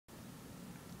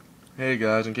Hey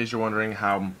guys, in case you're wondering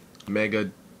how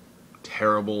mega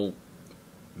terrible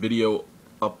video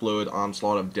upload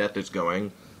Onslaught of Death is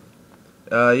going,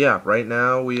 yeah, right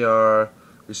now we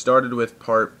started with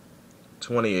part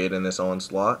 28 in this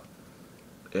Onslaught,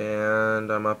 and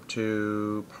I'm up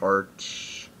to part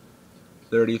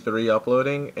 33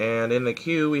 uploading, and in the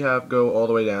queue we have go all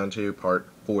the way down to part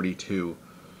 42.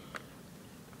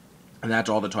 And that's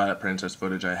all the Twilight Princess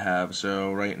footage I have,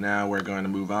 so right now we're going to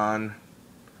move on.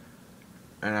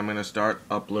 And I'm gonna start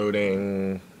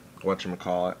uploading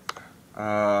whatchamacallit,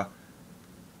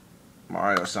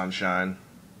 Mario Sunshine.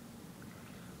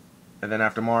 And then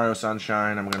after Mario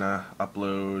Sunshine, I'm gonna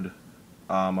upload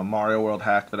a Mario World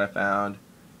hack that I found.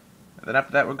 And then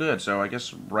after that, we're good. So I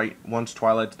guess once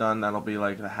Twilight's done, that'll be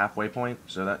like the halfway point.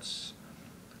 So that's,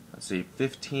 let's see,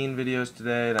 15 videos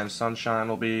today. Then Sunshine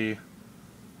will be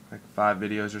like 5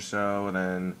 videos or so. And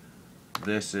then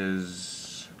this is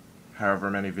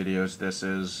however many videos this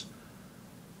is,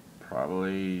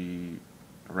 probably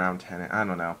around 10, I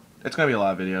don't know. It's gonna be a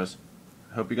lot of videos.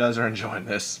 Hope you guys are enjoying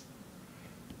this.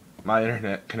 My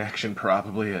internet connection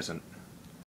probably isn't.